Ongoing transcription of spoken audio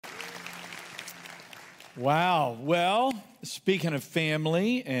Wow. Well, speaking of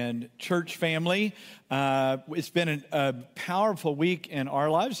family and church family, it's been a powerful week in our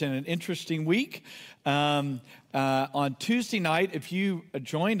lives and an interesting week. On Tuesday night, if you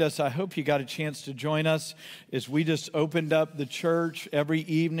joined us, I hope you got a chance to join us as we just opened up the church every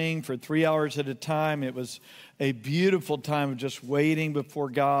evening for 3 hours at a time. It was a beautiful time of just waiting before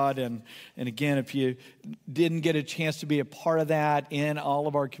God. And again, if you didn't get a chance to be a part of that in all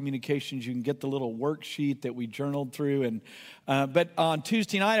of our communications, you can get the little worksheet that we journaled through. But on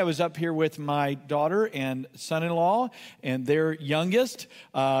Tuesday night, I was up here with my daughter and son-in-law and their youngest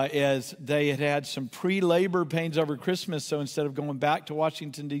as they had some pre-labor pains over Christmas. So instead of going back to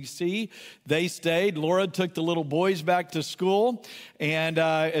Washington, D.C., they stayed. Laura took the little boys back to school. And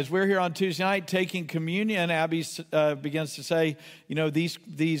as we're here on Tuesday night taking communion, Abby begins to say, you know, these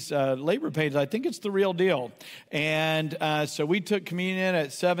labor pains, I think it's the real deal. And so we took communion at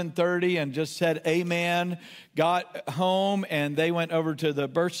 7:30 and just said amen, got home, and they went over to the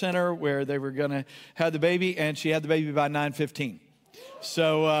birth center where they were going to have the baby, and she had the baby by 9:15.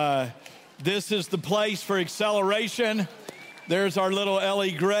 So this is the place for acceleration. There's our little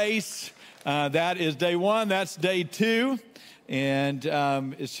Ellie Grace. That is day one. That's day two. And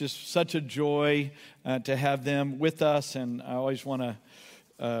it's just such a joy to have them with us. And I always want to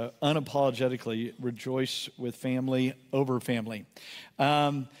unapologetically rejoice with family over family.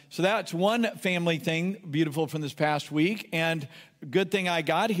 So that's one family thing, beautiful from this past week. And good thing I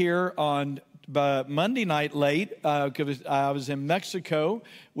got here on Monday night late, because I was in Mexico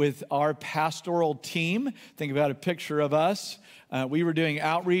with our pastoral team. Think about a picture of us. We were doing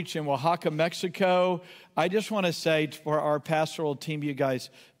outreach in Oaxaca, Mexico. I just want to say for our pastoral team, you guys,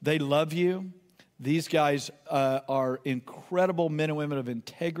 they love you. These guys are incredible men and women of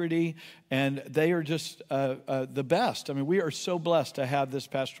integrity, and they are just the best. I mean, we are so blessed to have this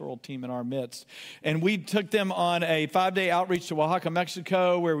pastoral team in our midst. And we took them on a 5-day outreach to Oaxaca,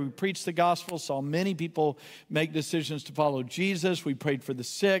 Mexico, where we preached the gospel, saw many people make decisions to follow Jesus. We prayed for the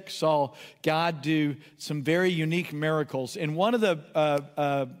sick, saw God do some very unique miracles. In one of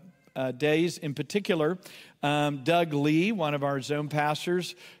the days in particular, Doug Lee, one of our zone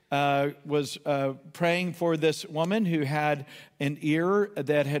pastors, was praying for this woman who had an ear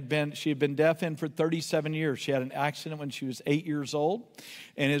that she had been deaf in for 37 years. She had an accident when she was 8 years old.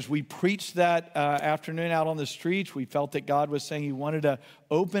 And as we preached that afternoon out on the streets, we felt that God was saying he wanted to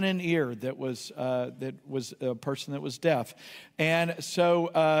open an ear that was a person that was deaf. And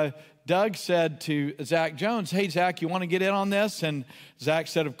so Doug said to Zach Jones, hey, Zach, you want to get in on this? And Zach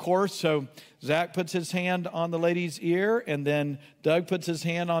said, of course. So Zach puts his hand on the lady's ear, and then Doug puts his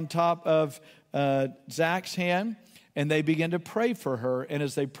hand on top of Zach's hand, and they begin to pray for her. And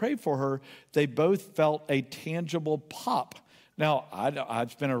as they prayed for her, they both felt a tangible pop. Now,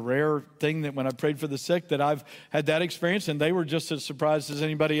 it's been a rare thing that when I prayed for the sick that I've had that experience, and they were just as surprised as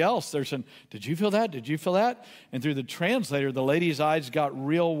anybody else. They're saying, did you feel that? Did you feel that? And through the translator, the lady's eyes got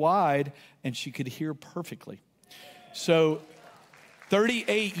real wide, and she could hear perfectly. So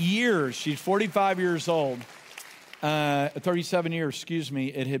 38 years, she's 45 years old, 37 years,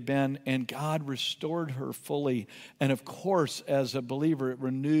 it had been, and God restored her fully. And of course, as a believer, it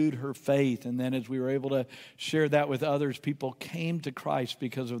renewed her faith. And then as we were able to share that with others, people came to Christ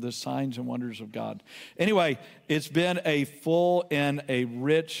because of the signs and wonders of God. Anyway, it's been a full and a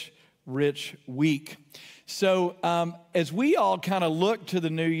rich week. So as we all kind of look to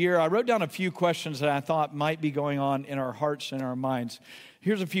the new year, I wrote down a few questions that I thought might be going on in our hearts and our minds.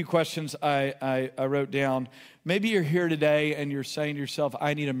 Here's a few questions I wrote down. Maybe you're here today and you're saying to yourself,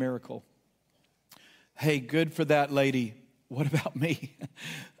 I need a miracle. Hey, good for that lady. What about me?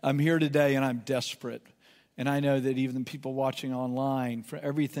 I'm here today and I'm desperate. And I know that even people watching online, for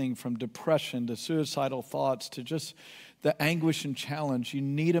everything from depression to suicidal thoughts to just the anguish and challenge, you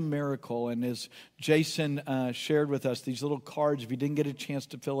need a miracle. And as Jason shared with us, these little cards, if you didn't get a chance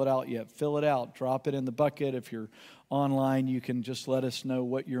to fill it out yet, fill it out, drop it in the bucket. If you're online, you can just let us know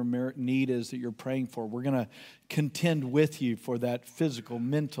what your need is that you're praying for. We're going to contend with you for that physical,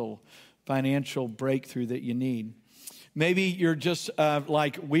 mental, financial breakthrough that you need. Maybe you're just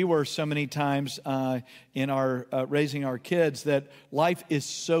like we were so many times in our raising our kids, that life is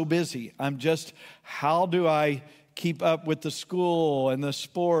so busy. How do I keep up with the school and the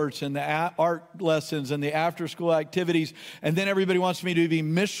sports and the art lessons and the after-school activities? And then everybody wants me to be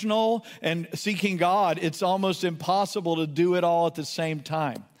missional and seeking God. It's almost impossible to do it all at the same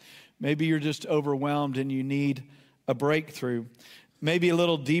time. Maybe you're just overwhelmed and you need a breakthrough. Maybe a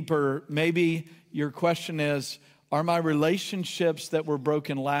little deeper, maybe your question is, are my relationships that were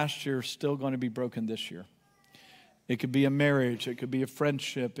broken last year still going to be broken this year? It could be a marriage. It could be a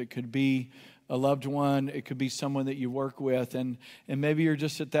friendship. It could be a loved one. It could be someone that you work with. And maybe you're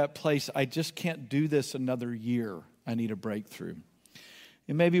just at that place, I just can't do this another year. I need a breakthrough.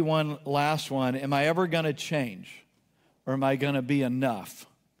 And maybe one last one, am I ever going to change? Or am I going to be enough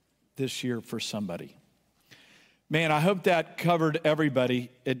this year for somebody? Man, I hope that covered everybody.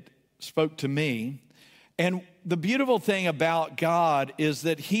 It spoke to me. And the beautiful thing about God is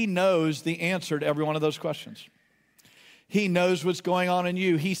that He knows the answer to every one of those questions. He knows what's going on in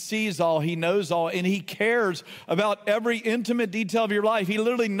you. He sees all, He knows all, and He cares about every intimate detail of your life. He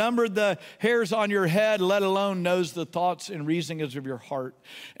literally numbered the hairs on your head, let alone knows the thoughts and reasonings of your heart.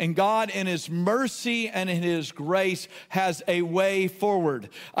 And God, in His mercy and in His grace, has a way forward.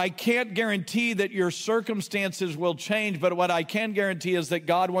 I can't guarantee that your circumstances will change, but what I can guarantee is that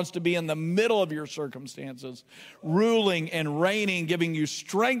God wants to be in the middle of your circumstances, ruling and reigning, giving you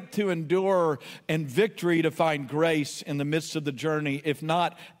strength to endure and victory to find grace in the midst of the journey, if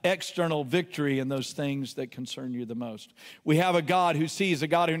not external victory in those things that concern you the most. We have a God who sees, a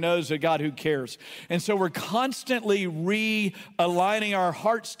God who knows, a God who cares. And so we're constantly realigning our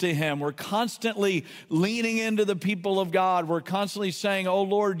hearts to Him. We're constantly leaning into the people of God. We're constantly saying, oh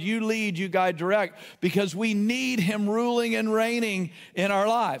Lord, you lead, you guide, direct, because we need Him ruling and reigning in our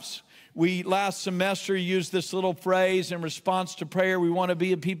lives. We last semester used this little phrase in response to prayer. We want to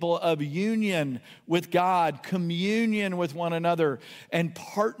be a people of union with God, communion with one another, and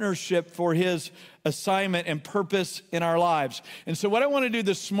partnership for His assignment and purpose in our lives. And so what I want to do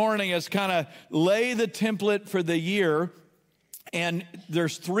this morning is kind of lay the template for the year. And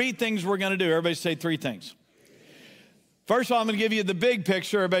there's three things we're going to do. Everybody say three things. First of all, I'm going to give you the big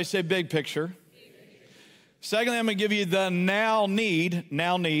picture. Everybody say big picture. Secondly, I'm going to give you the now need,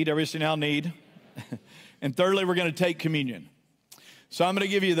 everybody say now need. And thirdly, we're going to take communion. So I'm going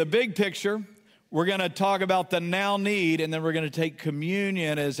to give you the big picture. We're going to talk about the now need, and then we're going to take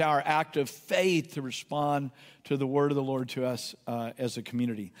communion as our act of faith to respond to the word of the Lord to us as a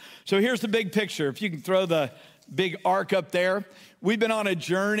community. So here's the big picture. If you can throw the big arc up there. We've been on a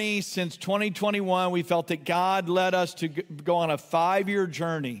journey since 2021. We felt that God led us to go on a 5-year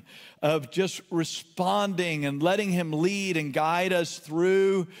journey of just responding and letting Him lead and guide us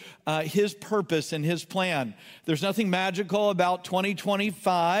through His purpose and His plan. There's nothing magical about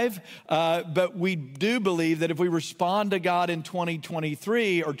 2025, but we do believe that if we respond to God in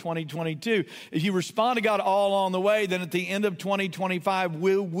 2023 or 2022, if you respond to God all along the way, then at the end of 2025,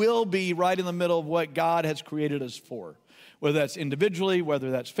 we will be right in the middle of what God has created us for. Whether that's individually, whether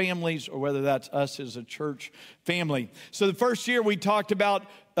that's families, or whether that's us as a church family. So the first year we talked about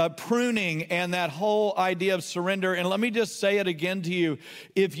pruning and that whole idea of surrender. And let me just say it again to you.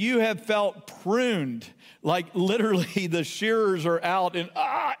 If you have felt pruned, like literally the shearers are out and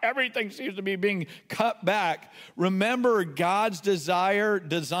everything seems to be being cut back, remember God's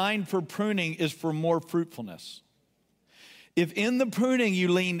design for pruning is for more fruitfulness. If in the pruning you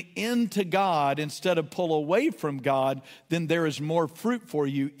lean into God instead of pull away from God, then there is more fruit for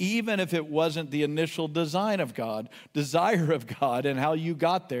you, even if it wasn't the initial design of God, desire of God, and how you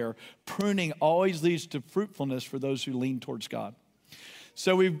got there. Pruning always leads to fruitfulness for those who lean towards God.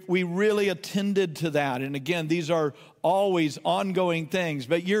 So we really attended to that. And again, these are always ongoing things.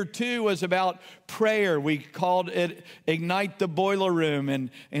 But year 2 was about prayer. We called it Ignite the Boiler Room.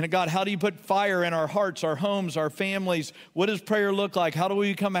 And God, how do you put fire in our hearts, our homes, our families? What does prayer look like? How do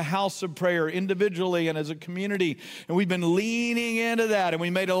we become a house of prayer individually and as a community? And we've been leaning into that. And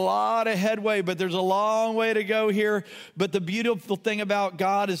we made a lot of headway, but there's a long way to go here. But the beautiful thing about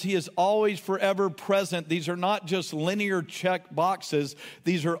God is He is always forever present. These are not just linear check boxes.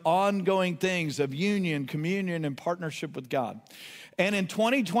 These are ongoing things of union, communion, and partnership with God. And in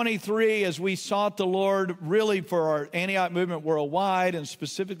 2023, as we sought the Lord really for our Antioch movement worldwide and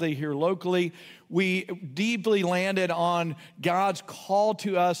specifically here locally, we deeply landed on God's call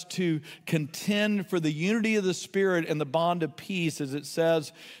to us to contend for the unity of the Spirit and the bond of peace, as it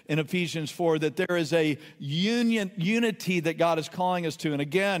says in Ephesians 4, that there is a unity that God is calling us to. And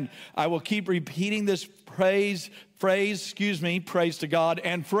again, I will keep repeating this praise to God,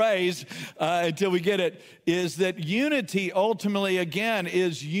 and phrase until we get it, is that unity ultimately, again,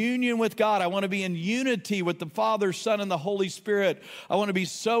 is union with God. I want to be in unity with the Father, Son, and the Holy Spirit. I want to be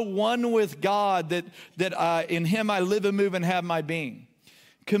so one with God that in Him I live and move and have my being.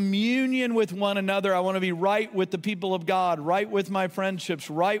 Communion with one another. I want to be right with the people of God, right with my friendships,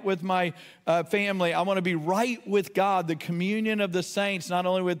 right with my family. I want to be right with God, the communion of the saints, not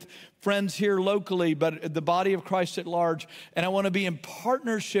only with friends here locally, but the body of Christ at large. And I want to be in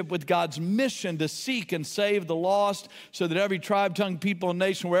partnership with God's mission to seek and save the lost so that every tribe, tongue, people, and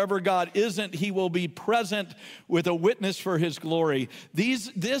nation, wherever God isn't, he will be present with a witness for his glory.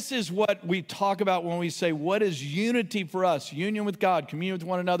 This is what we talk about when we say, what is unity for us? Union with God, communion with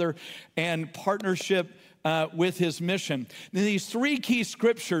one another, and partnership with his mission. Now, these three key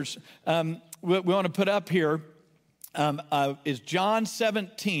scriptures we want to put up here is John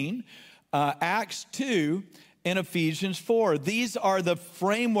 17, Acts 2, and Ephesians 4. These are the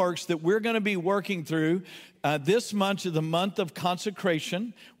frameworks that we're going to be working through. This month is the month of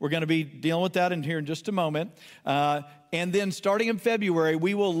consecration. We're going to be dealing with that in here in just a moment. And then starting in February,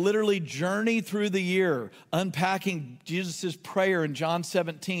 we will literally journey through the year, unpacking Jesus' prayer in John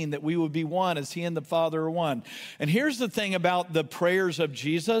 17, that we would be one as he and the Father are one. And here's the thing about the prayers of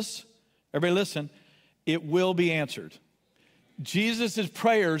Jesus. Everybody listen. It will be answered. Jesus'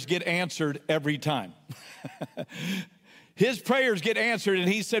 prayers get answered every time. His prayers get answered, and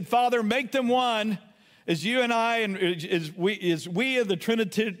he said, Father, make them one as you and I, and as we of the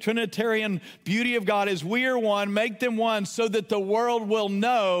Trinitarian beauty of God, as we are one, make them one so that the world will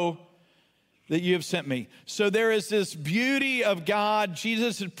know that you have sent me. So there is this beauty of God.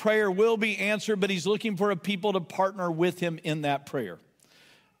 Jesus' prayer will be answered, but he's looking for a people to partner with him in that prayer.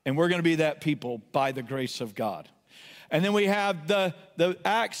 And we're going to be that people by the grace of God. And then we have the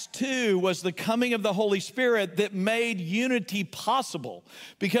Acts 2 was the coming of the Holy Spirit that made unity possible,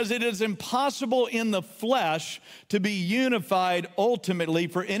 because it is impossible in the flesh to be unified ultimately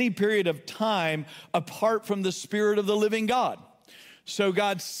for any period of time apart from the Spirit of the living God. So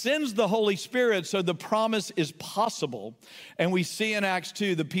God sends the Holy Spirit so the promise is possible. And we see in Acts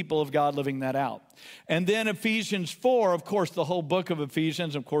 2 the people of God living that out. And then Ephesians 4, of course, the whole book of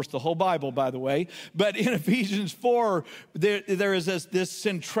Ephesians, of course, the whole Bible, by the way. But in Ephesians 4, there is this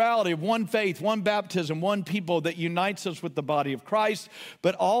centrality of one faith, one baptism, one people that unites us with the body of Christ,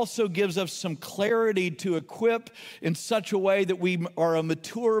 but also gives us some clarity to equip in such a way that we are a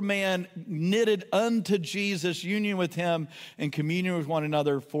mature man knitted unto Jesus, union with him, and communion with one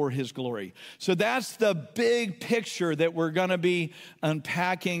another for his glory. So that's the big picture that we're going to be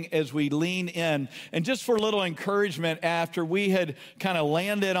unpacking as we lean in. And just for a little encouragement, after we had kind of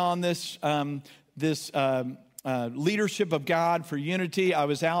landed on this leadership of God for unity, I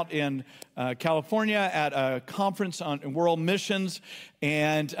was out in California at a conference on world missions,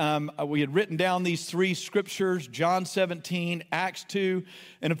 and we had written down these three scriptures, John 17, Acts 2,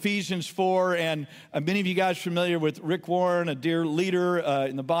 and Ephesians 4. And many of you guys are familiar with Rick Warren, a dear leader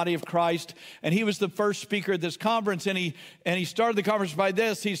in the body of Christ. And he was the first speaker at this conference, and he started the conference by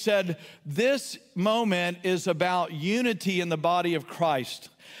this. He said, this moment is about unity in the body of Christ.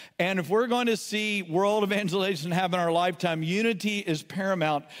 And if we're going to see world evangelization happen in our lifetime, unity is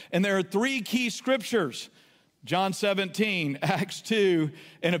paramount. And there are three key scriptures, John 17, Acts 2,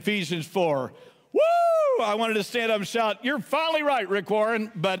 and Ephesians 4. Woo! I wanted to stand up and shout, you're finally right, Rick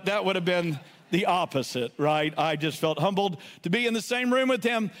Warren, but that would have been the opposite, right? I just felt humbled to be in the same room with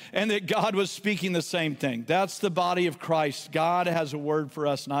him and that God was speaking the same thing. That's the body of Christ. God has a word for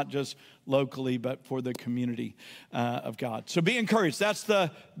us, not just locally, but for the community of God. So be encouraged. That's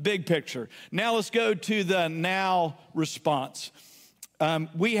the big picture. Now let's go to the now response.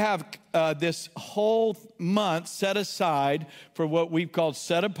 We have this whole month set aside for what we've called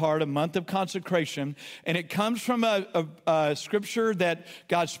set apart, a month of consecration. And it comes from a scripture that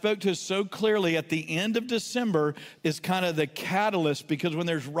God spoke to us so clearly at the end of December is kind of the catalyst, because when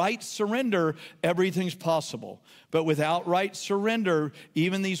there's right surrender, everything's possible. But without right surrender,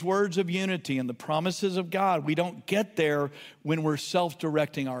 even these words of unity and the promises of God, we don't get there when we're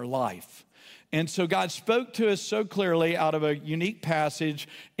self-directing our life. And so God spoke to us so clearly out of a unique passage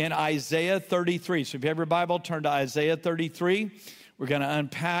in Isaiah 33. So if you have your Bible, turn to Isaiah 33. We're going to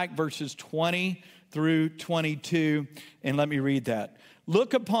unpack verses 20 through 22, and let me read that.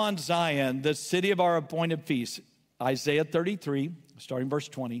 Look upon Zion, the city of our appointed feast. Isaiah 33, starting verse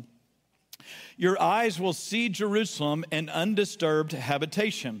 20. Your eyes will see Jerusalem, an undisturbed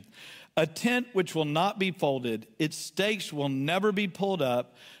habitation, a tent which will not be folded. Its stakes will never be pulled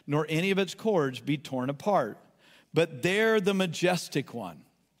up, nor any of its cords be torn apart. But there the majestic one.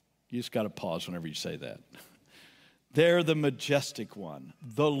 You just got to pause whenever you say that. There the majestic one,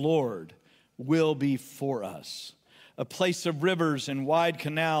 the Lord, will be for us. A place of rivers and wide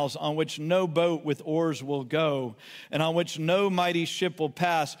canals on which no boat with oars will go, and on which no mighty ship will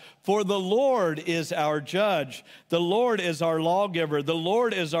pass. For the Lord is our judge. The Lord is our lawgiver. The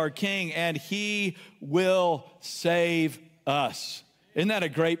Lord is our king, and he will save us. Isn't that a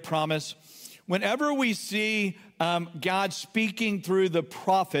great promise? Whenever we see God speaking through the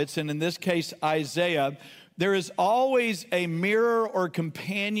prophets, and in this case, Isaiah, there is always a mirror or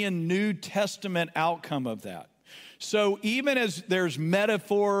companion New Testament outcome of that. So even as there's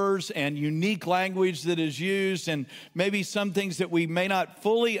metaphors and unique language that is used and maybe some things that we may not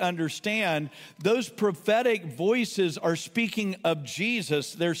fully understand, those prophetic voices are speaking of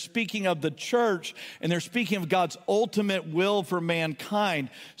Jesus. They're speaking of the church, and they're speaking of God's ultimate will for mankind.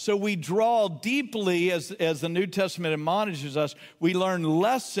 So we draw deeply, as the New Testament admonishes us, we learn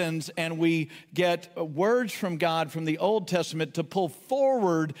lessons and we get words from God from the Old Testament to pull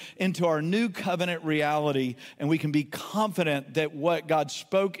forward into our new covenant reality, and we can be confident that what God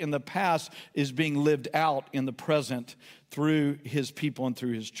spoke in the past is being lived out in the present through his people and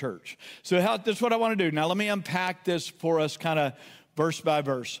through his church. So that's what I want to do. Now let me unpack this for us kind of verse by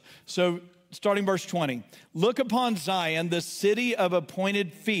verse. So starting verse 20, look upon Zion, the city of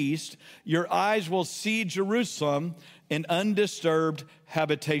appointed feast. Your eyes will see Jerusalem, an undisturbed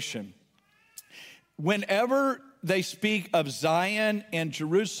habitation. Whenever they speak of Zion and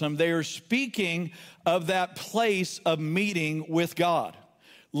Jerusalem, they are speaking of that place of meeting with God.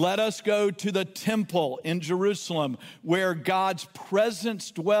 Let us go to the temple in Jerusalem where God's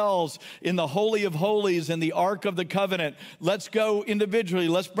presence dwells in the Holy of Holies and the Ark of the Covenant. Let's go individually.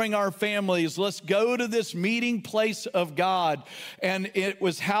 Let's bring our families. Let's go to this meeting place of God. And it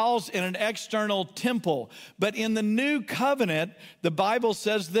was housed in an external temple. But in the new covenant, the Bible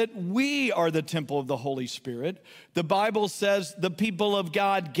says that we are the temple of the Holy Spirit. The Bible says the people of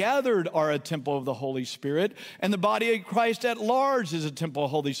God gathered are a temple of the Holy Spirit, and the body of Christ at large is a temple of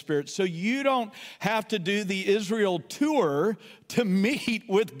the Holy Spirit. So you don't have to do the Israel tour to meet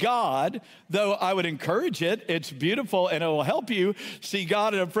with God, though I would encourage it. It's beautiful and it will help you see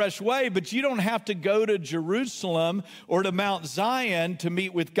God in a fresh way, but you don't have to go to Jerusalem or to Mount Zion to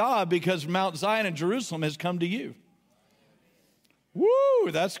meet with God, because Mount Zion and Jerusalem has come to you.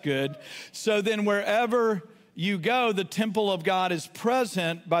 Woo, that's good. So then wherever you go, the temple of God is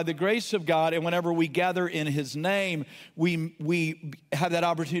present by the grace of God, and whenever we gather in his name, we have that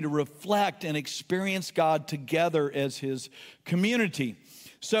opportunity to reflect and experience God together as his community.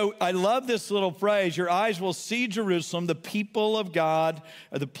 So I love this little phrase, your eyes will see Jerusalem, the people of God,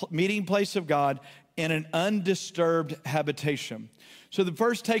 or the meeting place of God, in an undisturbed habitation. So the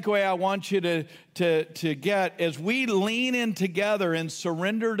first takeaway I want you to get, as we lean in together and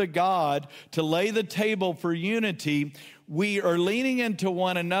surrender to God to lay the table for unity, we are leaning into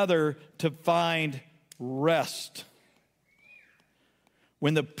one another to find rest.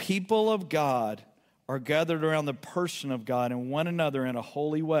 When the people of God are gathered around the person of God and one another in a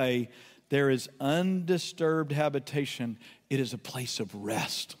holy way, there is undisturbed habitation. It is a place of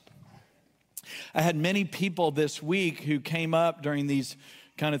rest. I had many people this week who came up during these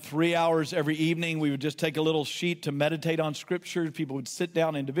kind of 3 hours every evening. We would just take a little sheet to meditate on scripture. People would sit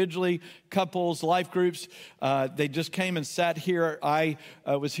down individually, couples, life groups. They just came and sat here. I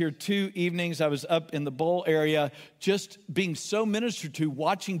was here 2 evenings. I was up in the Bowl area just being so ministered to,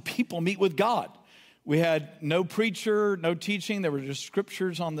 watching people meet with God. We had no preacher, no teaching. There were just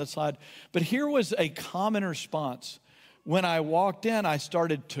scriptures on the side. But here was a common response. When I walked in, I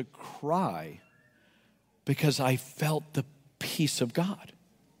started to cry because I felt the peace of God.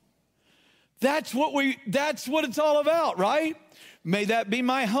 That's what it's all about, right? May that be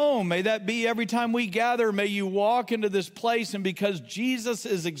my home. May that be every time we gather. May you walk into this place, and because Jesus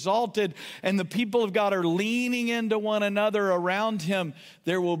is exalted and the people of God are leaning into one another around him,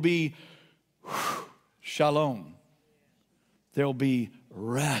 there will be shalom. There will be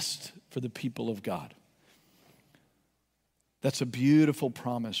rest for the people of God. That's a beautiful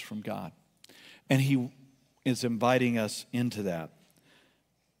promise from God. And he is inviting us into that.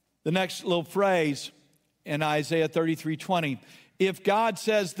 The next little phrase in Isaiah 33:20, if God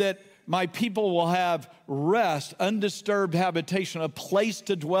says that my people will have rest, undisturbed habitation, a place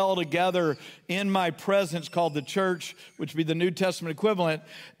to dwell together in my presence called the church, which would be the New Testament equivalent.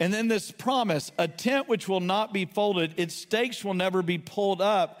 And then this promise, a tent which will not be folded, its stakes will never be pulled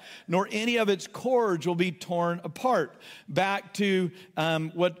up, nor any of its cords will be torn apart. Back to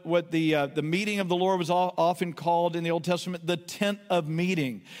what the meeting of the Lord was often called in the Old Testament, the tent of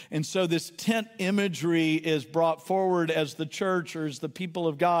meeting. And so this tent imagery is brought forward as the church or as the people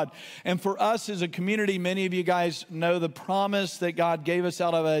of God. And for us as a community, many of you guys know the promise that God gave us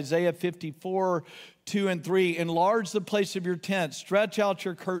out of Isaiah 54 2 and 3, enlarge the place of your tent, stretch out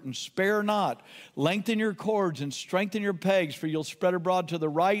your curtains, spare not, lengthen your cords and strengthen your pegs, for you'll spread abroad to the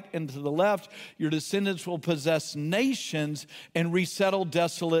right and to the left. Your descendants will possess nations and resettle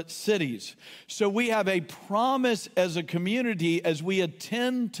desolate cities. So we have a promise as a community as we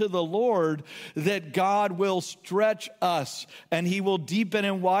attend to the Lord that God will stretch us and he will deepen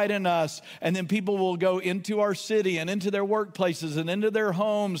and widen us. And then people will go into our city and into their workplaces and into their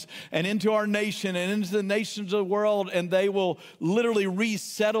homes and into our nation and into the nations of the world, and they will literally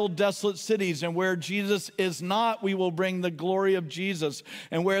resettle desolate cities. And where Jesus is not, we will bring the glory of Jesus.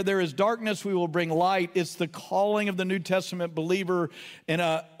 And where there is darkness, we will bring light. It's the calling of the New Testament believer in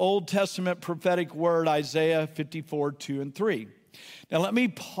an Old Testament prophetic word, Isaiah 54, 2 and 3. Now, let me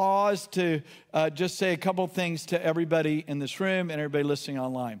pause to just say a couple things to everybody in this room and everybody listening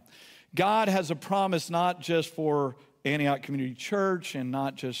online. God has a promise not just for Antioch Community Church and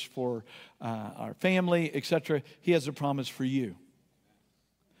not just for our family, etc. He has a promise for you.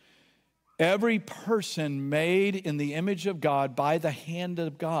 Every person made in the image of God by the hand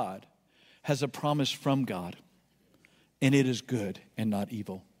of God has a promise from God, and it is good and not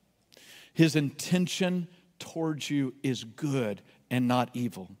evil. His intention towards you is good and not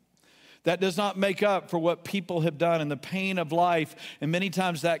evil. That does not make up for what people have done and the pain of life. And many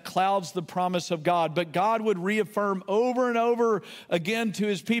times that clouds the promise of God. But God would reaffirm over and over again to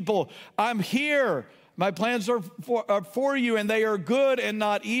his people, I'm here. My plans are for you, and they are good and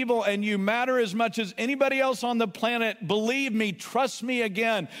not evil, and you matter as much as anybody else on the planet. Believe me, trust me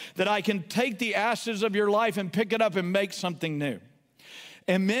again, that I can take the ashes of your life and pick it up and make something new.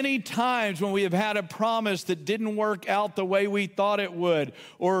 And many times when we have had a promise that didn't work out the way we thought it would,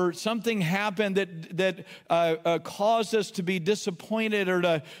 or something happened that caused us to be disappointed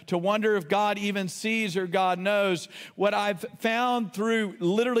or to wonder if God even sees or God knows, what I've found through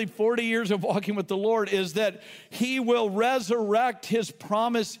literally 40 years of walking with the Lord is that he will resurrect his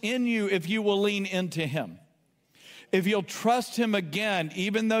promise in you if you will lean into him. If you'll trust him again,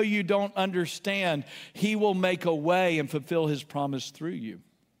 even though you don't understand, he will make a way and fulfill his promise through you.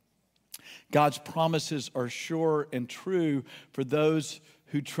 God's promises are sure and true for those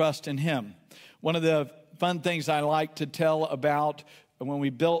who trust in him. One of the fun things I like to tell about when we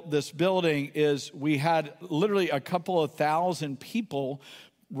built this building is we had literally a couple of thousand people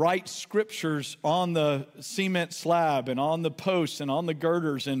write scriptures on the cement slab and on the posts and on the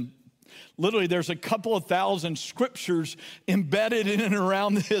girders, and literally, there's a couple of thousand scriptures embedded in and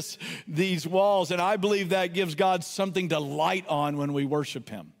around these walls, and I believe that gives God something to light on when we worship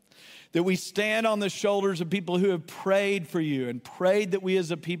him. That we stand on the shoulders of people who have prayed for you and prayed that we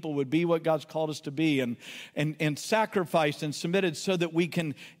as a people would be what God's called us to be and sacrificed and submitted so that we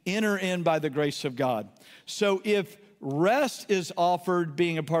can enter in by the grace of God. So if rest is offered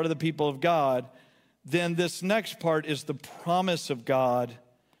being a part of the people of God, then this next part is the promise of God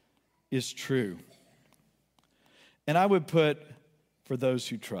is true. And I would put for those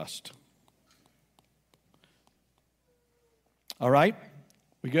who trust. All right?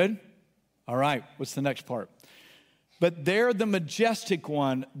 We good? All right. What's the next part? But there, the majestic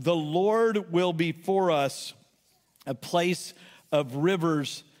one, the Lord will be for us a place of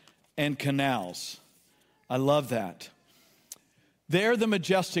rivers and canals. I love that. There, the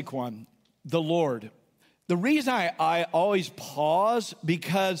majestic one, the Lord. The reason I always pause,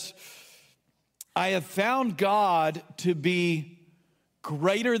 because I have found God to be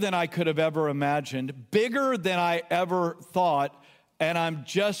greater than I could have ever imagined, bigger than I ever thought, and I'm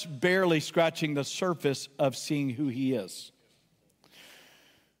just barely scratching the surface of seeing who he is.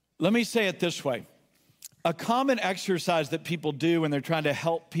 Let me say it this way. A common exercise that people do when they're trying to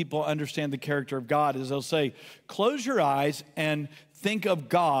help people understand the character of God is they'll say, close your eyes and think of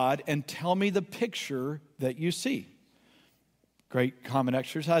God and tell me the picture that you see. Great common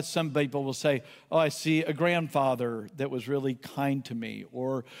exercise. Some people will say, oh, I see a grandfather that was really kind to me,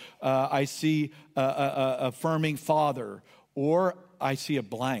 or I see a affirming father, or I see a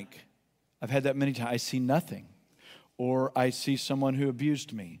blank. I've had that many times. I see nothing, or I see someone who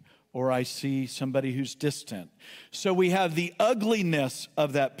abused me, or I see somebody who's distant. So we have the ugliness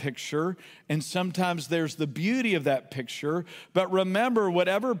of that picture, and sometimes there's the beauty of that picture. But remember,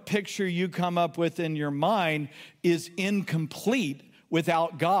 whatever picture you come up with in your mind is incomplete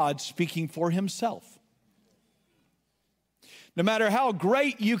without God speaking for himself. No matter how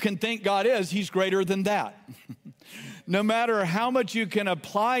great you can think God is, he's greater than that. No matter how much you can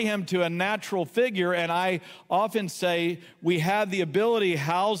apply him to a natural figure, and I often say we have the ability,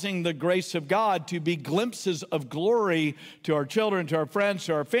 housing the grace of God, to be glimpses of glory to our children, to our friends,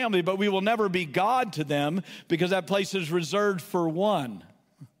 to our family, but we will never be God to them because that place is reserved for one.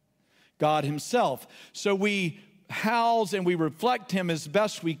 God himself. So we house and we reflect him as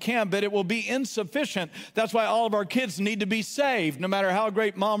best we can, but it will be insufficient. That's why all of our kids need to be saved. No matter how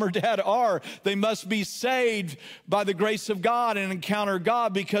great mom or dad are, they must be saved by the grace of God and encounter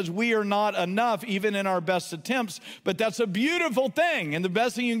God, because we are not enough even in our best attempts. But that's a beautiful thing. And the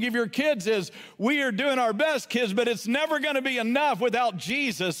best thing you can give your kids is, we are doing our best, kids, but it's never going to be enough without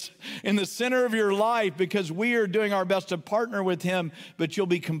Jesus in the center of your life, because we are doing our best to partner with him, but you'll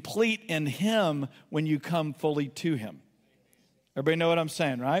be complete in him when you come fully to him. Everybody know what I'm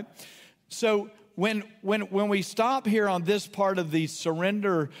saying, right? So when we stop here on this part of the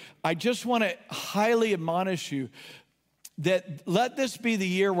surrender, I just want to highly admonish you that let this be the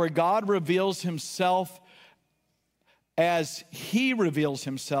year where God reveals himself as he reveals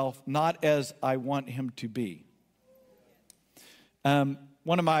himself, not as I want him to be.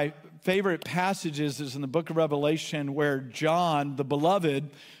 One of my favorite passages is in the book of Revelation, where John, the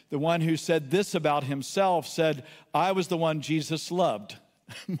beloved, the one who said this about himself, said, I was the one Jesus loved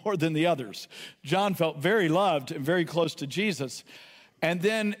more than the others. John felt very loved and very close to Jesus. And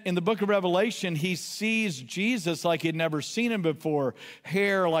then in the book of Revelation, he sees Jesus like he'd never seen him before.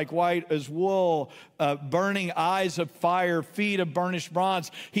 Hair like white as wool, burning eyes of fire, feet of burnished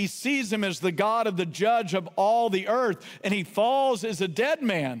bronze. He sees him as the God of the judge of all the earth. And he falls as a dead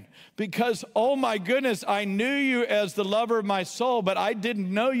man because, oh my goodness, I knew you as the lover of my soul, but I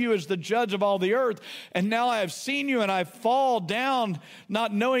didn't know you as the judge of all the earth. And now I have seen you, and I fall down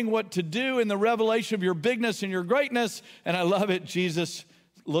not knowing what to do in the revelation of your bigness and your greatness. And I love it. Jesus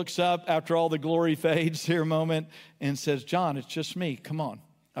looks up after all the glory fades here a moment and says, John, it's just me. Come on.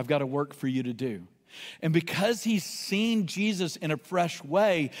 I've got a work for you to do. And because he's seen Jesus in a fresh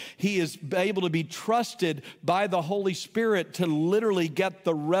way, he is able to be trusted by the Holy Spirit to literally get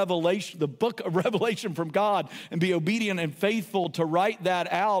the revelation, the book of Revelation from God, and be obedient and faithful to write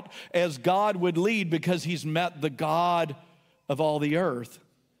that out as God would lead, because he's met the God of all the earth.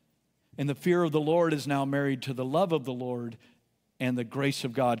 And the fear of the Lord is now married to the love of the Lord, and the grace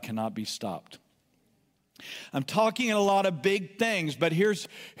of God cannot be stopped. I'm talking a lot of big things, but here's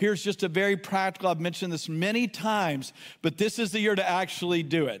just a very practical. I've mentioned this many times, but this is the year to actually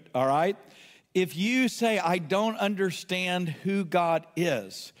do it, all right? If you say, I don't understand who God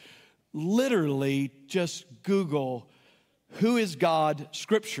is, literally just Google, who is God,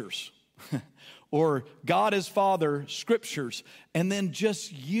 scriptures, or God is Father, scriptures, and then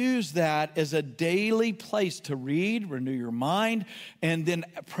just use that as a daily place to read, renew your mind, and then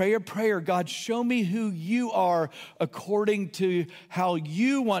pray a prayer. God, show me who you are according to how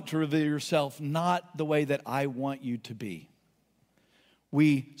you want to reveal yourself, not the way that I want you to be.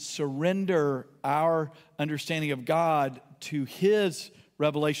 We surrender our understanding of God to his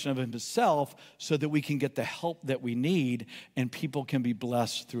revelation of himself so that we can get the help that we need and people can be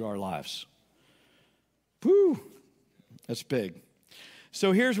blessed through our lives. Whew, that's big.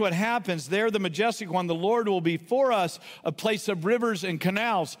 So here's what happens. There, the majestic one, the Lord will be for us, a place of rivers and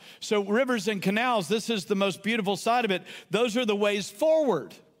canals. So rivers and canals, this is the most beautiful side of it. Those are the ways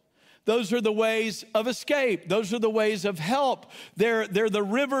forward. Those are the ways of escape. Those are the ways of help. They're the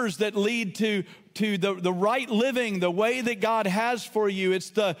rivers that lead to the right living, the way that God has for you. It's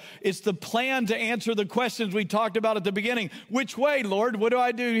the plan to answer the questions we talked about at the beginning. Which way, Lord? What do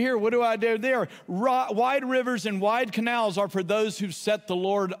I do here? What do I do there? Wide rivers and wide canals are for those who set the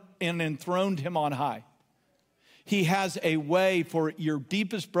Lord and enthroned him on high. He has a way for your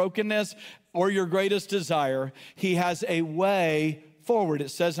deepest brokenness or your greatest desire. He has a way forward. It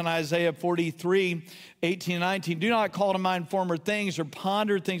says in Isaiah 43, 18 and 19, do not call to mind former things or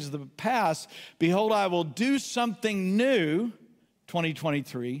ponder things of the past. Behold, I will do something new,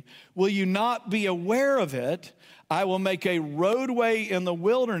 2023. Will you not be aware of it? I will make a roadway in the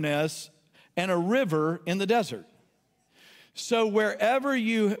wilderness and a river in the desert. So wherever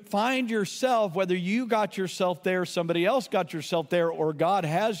you find yourself, whether you got yourself there, somebody else got yourself there, or God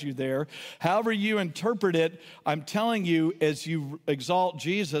has you there, however you interpret it, I'm telling you, as you exalt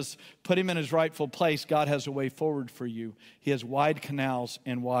Jesus, put him in his rightful place, God has a way forward for you. He has wide canals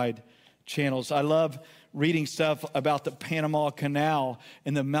and wide channels. I love reading stuff about the Panama Canal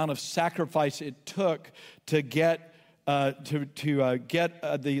and the amount of sacrifice it took to get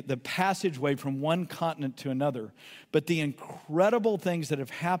the passageway from one continent to another. But the incredible things that have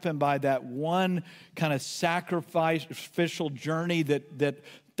happened by that one kind of sacrificial journey that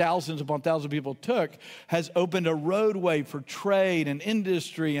thousands upon thousands of people took has opened a roadway for trade and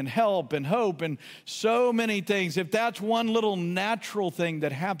industry and help and hope and so many things. If that's one little natural thing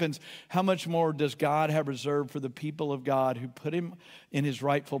that happens, how much more does God have reserved for the people of God who put him in his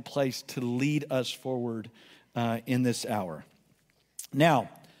rightful place to lead us forward in this hour? Now,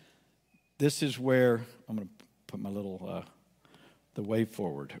 this is where I'm going to put my little, the way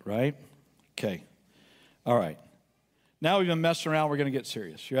forward, right? Okay. All right. Now we've been messing around. We're going to get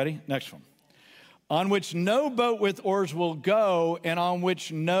serious. You ready? Next one. On which no boat with oars will go, and on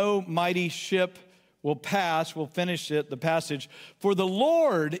which no mighty ship will pass. We'll finish it, the passage. For the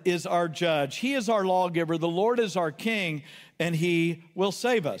Lord is our judge. He is our lawgiver. The Lord is our king, and he will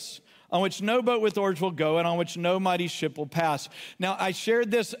save us. On which no boat with oars will go, and on which no mighty ship will pass. Now, I shared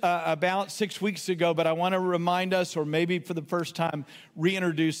this about 6 weeks ago, but I want to remind us, or maybe for the first time,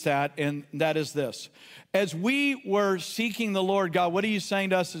 reintroduce that, and that is this. As we were seeking the Lord, God, what are you saying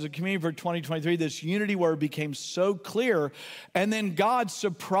to us as a community for 2023? This unity word became so clear, and then God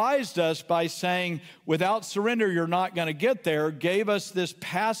surprised us by saying, without surrender, you're not going to get there, gave us this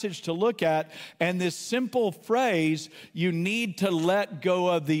passage to look at, and this simple phrase, you need to let go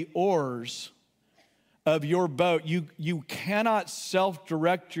of the oars of your boat. You cannot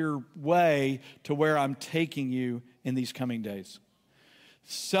self-direct your way to where I'm taking you in these coming days.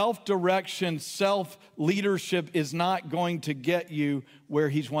 Self-direction, self-leadership is not going to get you where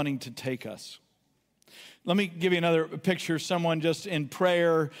he's wanting to take us. Let me give you another picture. Someone just in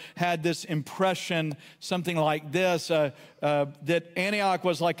prayer had this impression, something like this, that Antioch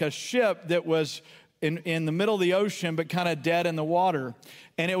was like a ship that was in the middle of the ocean, but kind of dead in the water.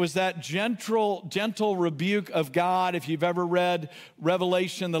 And it was that gentle rebuke of God. If you've ever read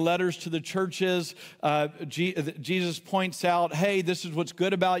Revelation, the letters to the churches, Jesus points out, hey, this is what's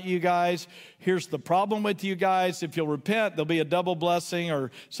good about you guys. Here's the problem with you guys. If you'll repent, there'll be a double blessing or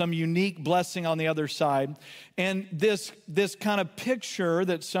some unique blessing on the other side. And this kind of picture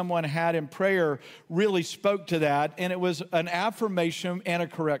that someone had in prayer really spoke to that. And it was an affirmation and a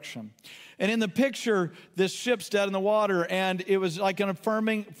correction. And in the picture, this ship's dead in the water, and it was like an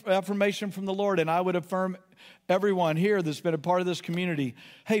affirmation from the Lord. And I would affirm everyone here that's been a part of this community,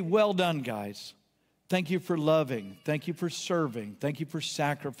 hey, well done, guys. Thank you for loving. Thank you for serving. Thank you for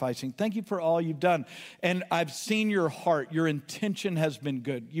sacrificing. Thank you for all you've done. And I've seen your heart. Your intention has been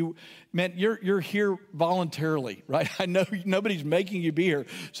good. You're here voluntarily, right? I know nobody's making you be here.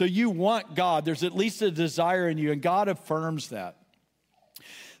 So you want God. There's at least a desire in you, and God affirms that.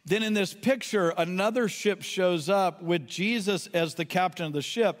 Then in this picture, another ship shows up with Jesus as the captain of the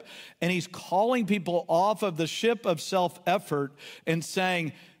ship, and he's calling people off of the ship of self-effort and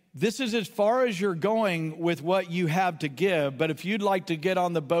saying, this is as far as you're going with what you have to give, but if you'd like to get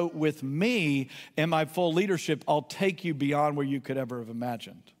on the boat with me and my full leadership, I'll take you beyond where you could ever have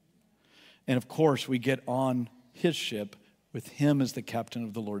imagined. And of course, we get on his ship with him as the captain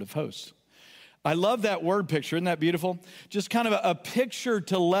of the Lord of hosts. I love that word picture. Isn't that beautiful? Just kind of a picture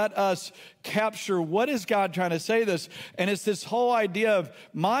to let us capture what is God trying to say this. And it's this whole idea of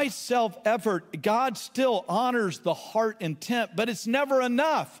my self-effort. God still honors the heart intent, but it's never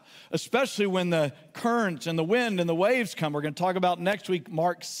enough, especially when the currents and the wind and the waves come. We're going to talk about next week,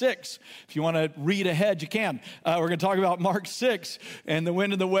 Mark 6. If you want to read ahead, you can. We're going to talk about Mark 6 and the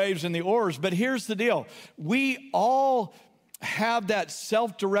wind and the waves and the oars. But here's the deal. We all have that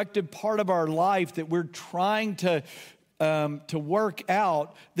self-directed part of our life that we're trying to work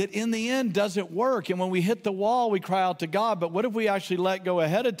out that in the end doesn't work. And when we hit the wall, we cry out to God. But what if we actually let go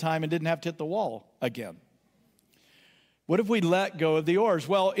ahead of time and didn't have to hit the wall again? What if we let go of the oars?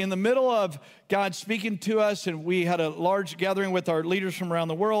 Well, in the middle of God speaking to us, and we had a large gathering with our leaders from around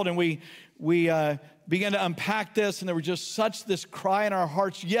the world, and we began to unpack this, and there was just such this cry in our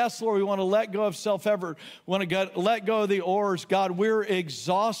hearts. Yes, Lord, we want to let go of self-effort. We want to let go of the oars. God, we're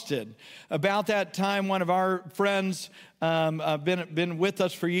exhausted. About that time, one of our friends, been with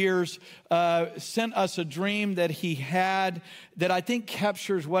us for years, sent us a dream that he had that I think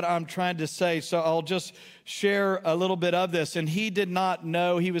captures what I'm trying to say. So I'll just share a little bit of this. And he did not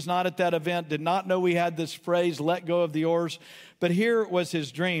know, he was not at that event, did not know we had this phrase, let go of the oars. But here was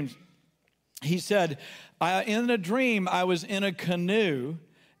his dream. He said, in a dream, I was in a canoe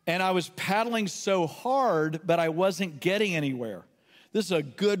and I was paddling so hard, but I wasn't getting anywhere. This is a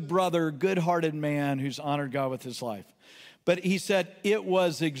good brother, good-hearted man who's honored God with his life. But he said, it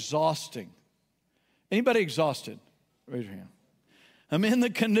was exhausting. Anybody exhausted? Raise your hand. I'm in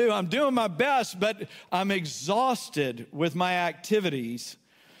the canoe. I'm doing my best, but I'm exhausted with my activities.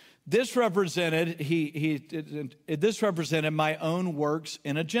 This represented, this represented my own works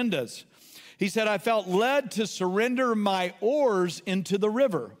and agendas. He said, I felt led to surrender my oars into the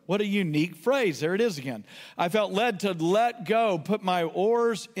river. What a unique phrase. There it is again. I felt led to let go, put my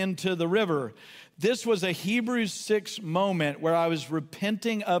oars into the river. This was a Hebrews 6 moment where I was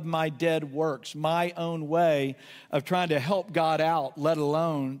repenting of my dead works, my own way of trying to help God out, let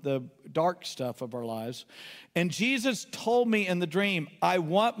alone the dark stuff of our lives. And Jesus told me in the dream, I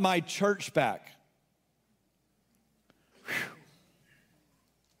want my church back. Whew.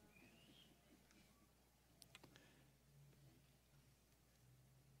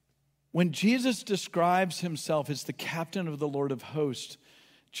 When Jesus describes himself as the captain of the Lord of hosts,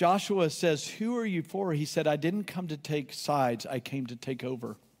 Joshua says, who are you for? He said, I didn't come to take sides, I came to take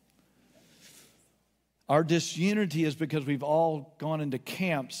over. Our disunity is because we've all gone into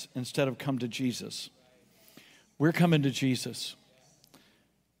camps instead of come to Jesus. We're coming to Jesus.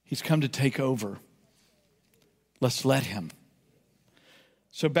 He's come to take over. Let's let him.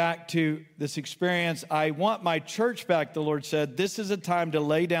 So back to this experience, I want my church back, the Lord said. This is a time to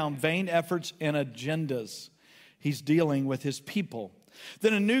lay down vain efforts and agendas. He's dealing with his people.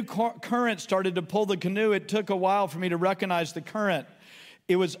 Then a new current started to pull the canoe. It took a while for me to recognize the current.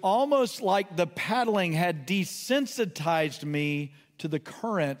 It was almost like the paddling had desensitized me to the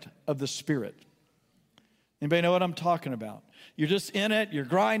current of the Spirit. Anybody know what I'm talking about? You're just in it, you're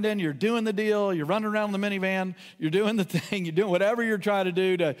grinding, you're doing the deal, you're running around in the minivan, you're doing the thing, you're doing whatever you're trying to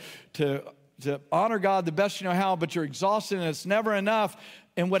do to honor God the best you know how, but you're exhausted and it's never enough.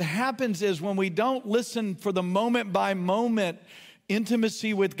 And what happens is when we don't listen for the moment by moment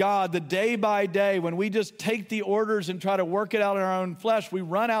intimacy with God, the day by day, when we just take the orders and try to work it out in our own flesh, we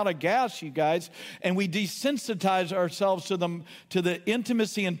run out of gas, you guys, and we desensitize ourselves to the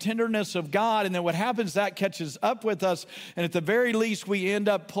intimacy and tenderness of God. And then what happens, that catches up with us. And at the very least, we end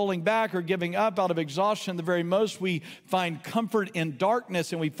up pulling back or giving up out of exhaustion. The very most, we find comfort in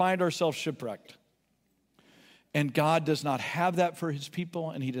darkness and we find ourselves shipwrecked. And God does not have that for his people,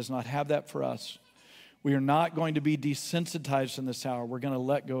 and he does not have that for us. We are not going to be desensitized in this hour. We're going to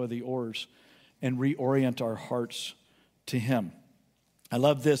let go of the oars and reorient our hearts to him. I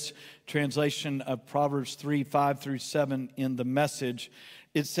love this translation of Proverbs 3, 5 through 7 in the Message.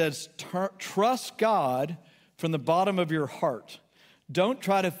 It says, trust God from the bottom of your heart. Don't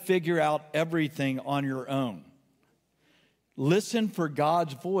try to figure out everything on your own. Listen for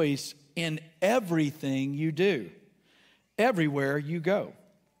God's voice in everything you do, everywhere you go.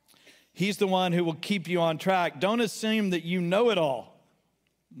 He's the one who will keep you on track. Don't assume that you know it all.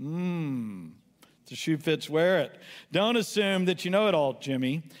 The shoe fits, wear it. Don't assume that you know it all,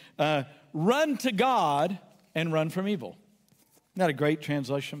 Jimmy. Run to God and run from evil. Isn't that a great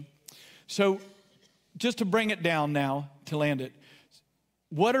translation? So just to bring it down now, to land it,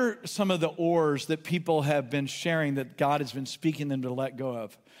 what are some of the oars that people have been sharing that God has been speaking them to let go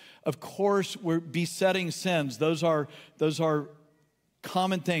of? Of course, we're besetting sins. Those are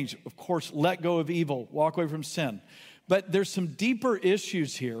common things. Of course, let go of evil, walk away from sin. But there's some deeper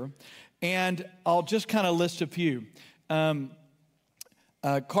issues here, and I'll just kind of list a few. Carl's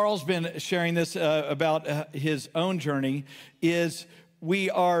been sharing this about his own journey, is we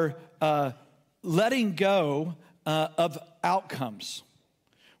are letting go of outcomes.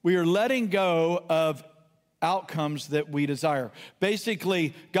 We are letting go of outcomes that we desire.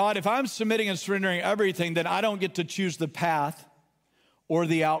 Basically, God, if I'm submitting and surrendering everything, then I don't get to choose the path or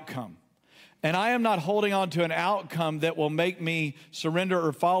the outcome. And I am not holding on to an outcome that will make me surrender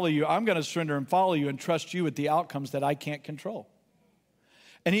or follow you. I'm going to surrender and follow you and trust you with the outcomes that I can't control.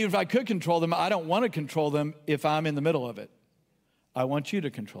 And even if I could control them, I don't want to control them if I'm in the middle of it. I want you to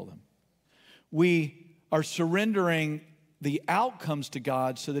control them. We are surrendering the outcomes to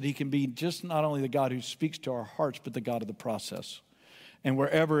God so that he can be just not only the God who speaks to our hearts, but the God of the process. And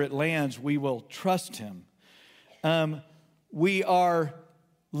wherever it lands, we will trust him. We are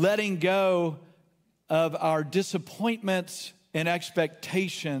letting go of our disappointments and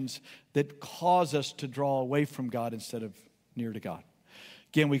expectations that cause us to draw away from God instead of near to God.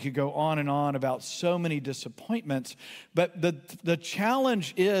 Again, we could go on and on about so many disappointments, but the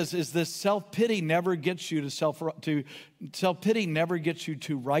challenge is this self-pity never gets you self-pity never gets you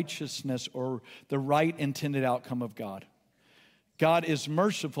to righteousness or the right intended outcome of God. God is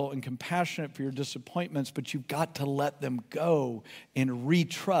merciful and compassionate for your disappointments, but you've got to let them go and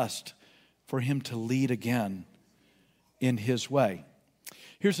retrust for him to lead again in his way.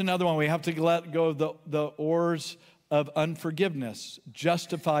 Here's another one. We have to let go of the oars of unforgiveness,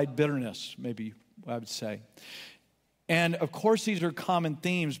 justified bitterness, maybe I would say. And of course, these are common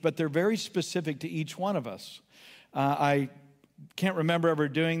themes, but they're very specific to each one of us. I can't remember ever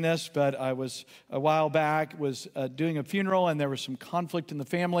doing this, but I was a while back doing a funeral, and there was some conflict in the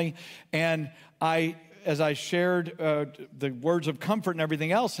family. And as I shared the words of comfort and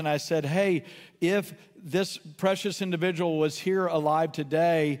everything else, and I said, hey, if this precious individual was here alive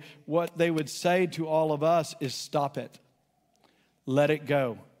today, what they would say to all of us is stop it. Let it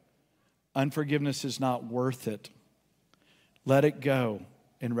go. Unforgiveness is not worth it. Let it go.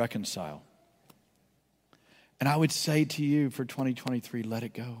 and reconcile. And I would say to you for 2023, let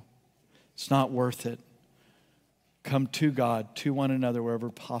it go. It's not worth it. Come to God, to one another wherever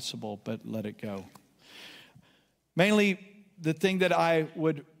possible, but let it go. Mainly, the thing that I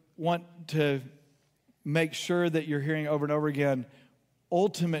would want to make sure that you're hearing over and over again,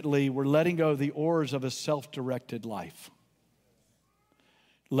 ultimately, we're letting go of the oars of a self-directed life.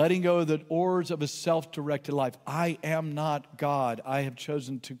 Letting go of the oars of a self-directed life. I am not God. I have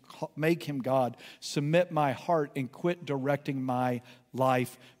chosen to make him God, submit my heart and quit directing my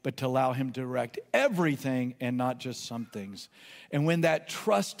life, but to allow him to direct everything and not just some things. And when that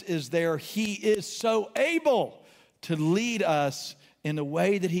trust is there, he is so able to lead us in the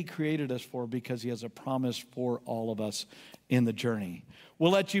way that he created us for, because he has a promise for all of us in the journey.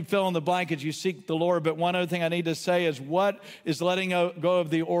 We'll let you fill in the blank as you seek the Lord, but one other thing I need to say is, what is letting go of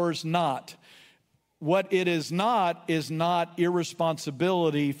the oars not? What it is not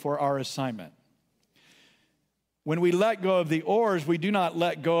irresponsibility for our assignment. When we let go of the oars, we do not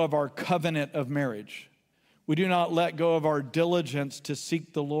let go of our covenant of marriage. We do not let go of our diligence to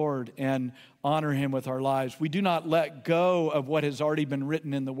seek the Lord and honor him with our lives. We do not let go of what has already been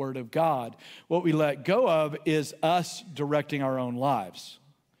written in the Word of God. What we let go of is us directing our own lives.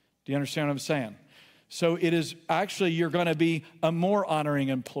 Do you understand what I'm saying? So it is actually, you're going to be a more honoring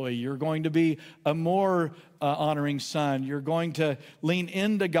employee. You're going to be a more honoring son. You're going to lean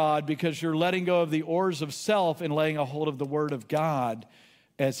into God because you're letting go of the oars of self and laying a hold of the Word of God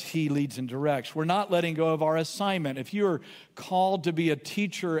as he leads and directs. We're not letting go of our assignment. If you're called to be a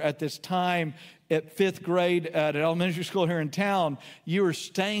teacher at this time at 5th grade at an elementary school here in town, you are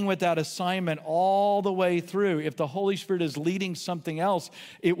staying with that assignment all the way through. If the Holy Spirit is leading something else,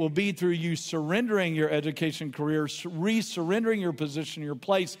 it will be through you surrendering your education career, re-surrendering your position, your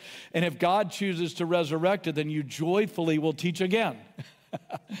place. And if God chooses to resurrect it, then you joyfully will teach again.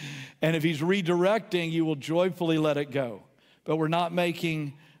 And if he's redirecting, you will joyfully let it go. But we're not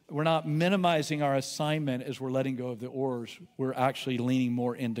minimizing our assignment as we're letting go of the oars. We're actually leaning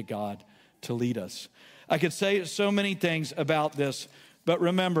more into God to lead us. I could say so many things about this, but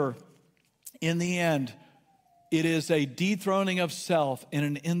remember, in the end, it is a dethroning of self and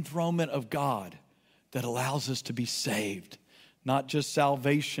an enthronement of God that allows us to be saved. Not just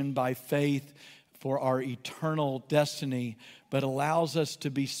salvation by faith for our eternal destiny, but allows us to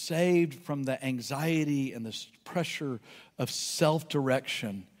be saved from the anxiety and the pressure of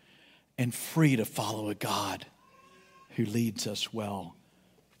self-direction and free to follow a God who leads us well,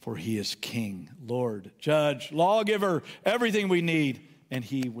 for he is King, Lord, Judge, Lawgiver, everything we need, and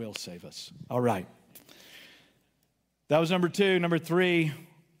he will save us. All right. That was number 2. Number 3,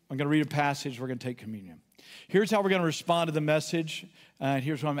 I'm going to read a passage. We're going to take communion. Here's how we're going to respond to the message.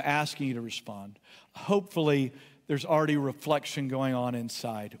 Here's what I'm asking you to respond. Hopefully, there's already reflection going on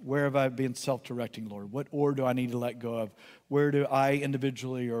inside. Where have I been self-directing, Lord? What oar do I need to let go of? Where do I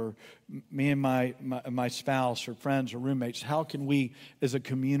individually, or me and my spouse or friends or roommates, how can we as a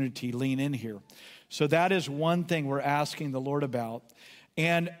community lean in here? So that is one thing we're asking the Lord about.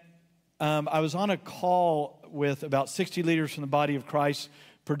 And I was on a call with about 60 leaders from the body of Christ,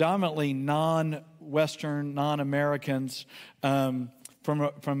 predominantly non-Western, non-Americans, from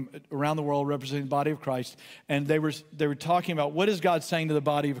around the world representing the body of Christ. And they were talking about, what is God saying to the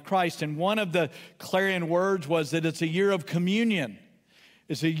body of Christ? And one of the clarion words was that it's a year of communion.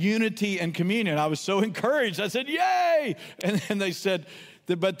 It's a unity and communion. I was so encouraged. I said, yay! And then they said,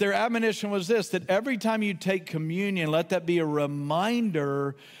 but their admonition was this, that every time you take communion, let that be a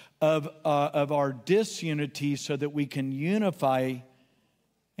reminder of our disunity so that we can unify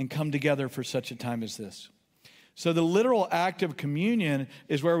and come together for such a time as this. So the literal act of communion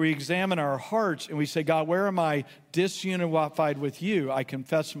is where we examine our hearts and we say, God, where am I disunified with you? I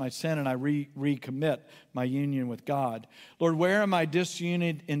confess my sin and I recommit my union with God. Lord, where am I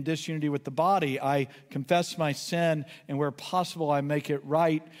in disunity with the body? I confess my sin, and where possible I make it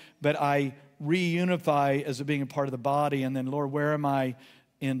right, but I reunify as being a part of the body. And then, Lord, where am I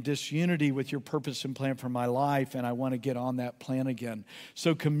in disunity with your purpose and plan for my life, and I want to get on that plan again.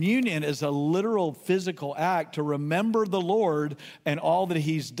 So communion is a literal physical act to remember the Lord and all that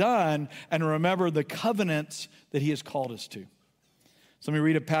he's done, and remember the covenants that he has called us to. So let me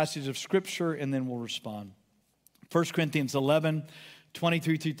read a passage of Scripture, and then we'll respond. 1 Corinthians 11,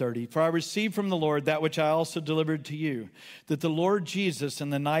 23 through 30. For I received from the Lord that which I also delivered to you, that the Lord Jesus,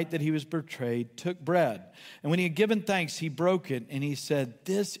 in the night that he was betrayed, took bread. And when he had given thanks, he broke it, and he said,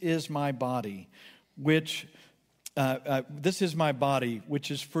 This is my body, which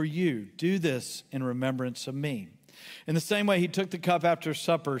is for you. Do this in remembrance of me. In the same way, he took the cup after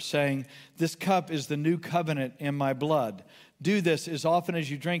supper, saying, This cup is the new covenant in my blood. Do this as often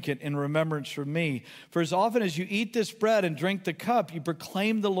as you drink it in remembrance of me. For as often as you eat this bread and drink the cup, you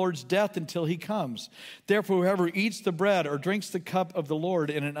proclaim the Lord's death until he comes. Therefore, whoever eats the bread or drinks the cup of the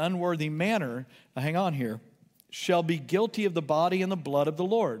Lord in an unworthy manner, hang on here, shall be guilty of the body and the blood of the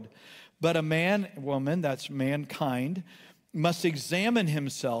Lord. But a man, woman, that's mankind, must examine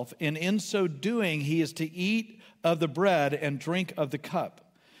himself, and in so doing, he is to eat of the bread and drink of the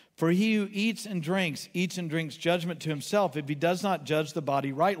cup. For he who eats and drinks judgment to himself if he does not judge the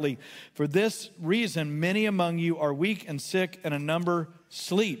body rightly. For this reason, many among you are weak and sick, and a number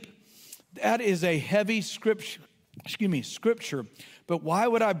sleep. That is a heavy scripture. But why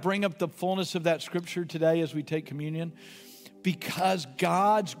would I bring up the fullness of that scripture today as we take communion? Because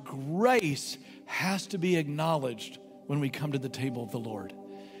God's grace has to be acknowledged when we come to the table of the Lord.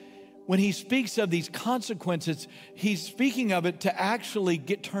 When he speaks of these consequences, he's speaking of it to actually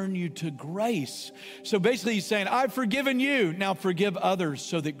turn you to grace. So basically he's saying, I've forgiven you, now forgive others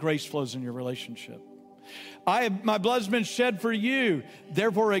so that grace flows in your relationship. My blood's been shed for you,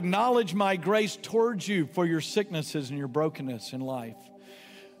 therefore acknowledge my grace towards you for your sicknesses and your brokenness in life.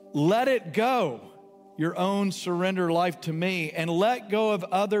 Let it go, your own surrender life to me, and let go of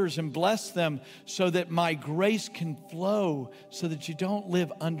others and bless them so that my grace can flow, so that you don't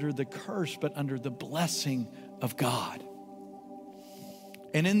live under the curse, but under the blessing of God.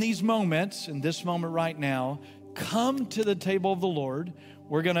 And in these moments, in this moment right now, come to the table of the Lord.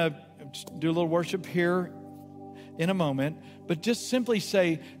 We're going to do a little worship here in a moment, but just simply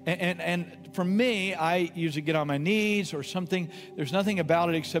say, and for me, I usually get on my knees or something. There's nothing about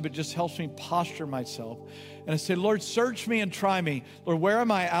it except it just helps me posture myself. And I say, Lord, search me and try me. Lord, where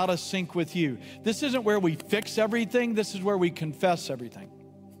am I out of sync with you? This isn't where we fix everything. This is where we confess everything,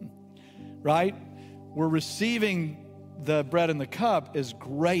 right? We're receiving the bread and the cup as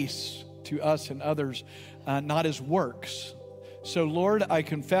grace to us and others, not as works. So, Lord, I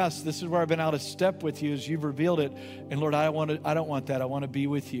confess this is where I've been out of step with you as you've revealed it. And, Lord, I don't want that. I want to be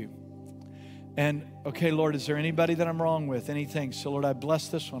with you. And, okay, Lord, is there anybody that I'm wrong with? Anything? So, Lord, I bless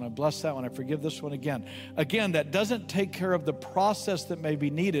this one. I bless that one. I forgive this one again. Again, that doesn't take care of the process that may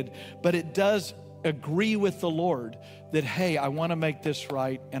be needed, but it does agree with the Lord that, hey, I want to make this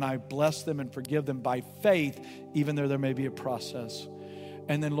right, and I bless them and forgive them by faith, even though there may be a process.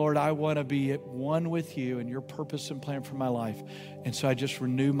 And then, Lord, I want to be at one with you and your purpose and plan for my life. And so I just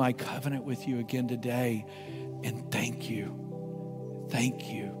renew my covenant with you again today. And thank you.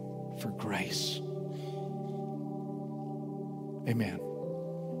 Thank you for grace. Amen.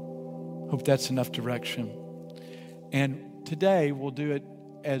 Hope that's enough direction. And today we'll do it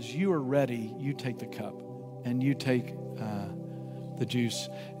as you are ready. You take the cup and you take the juice.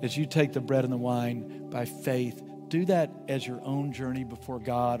 As you take the bread and the wine by faith, do that as your own journey before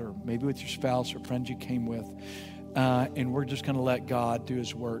God, or maybe with your spouse or friends you came with. And we're just going to let God do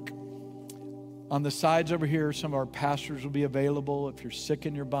his work. On the sides over here, some of our pastors will be available. If you're sick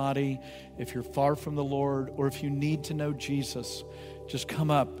in your body, if you're far from the Lord, or if you need to know Jesus, just come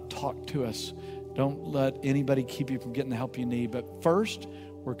up, talk to us. Don't let anybody keep you from getting the help you need. But first,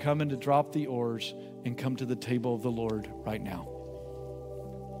 we're coming to drop the oars and come to the table of the Lord right now.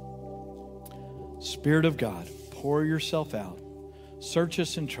 Spirit of God, pour yourself out, search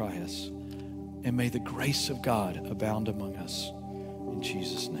us and try us, and may the grace of God abound among us. In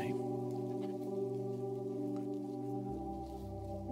Jesus' name.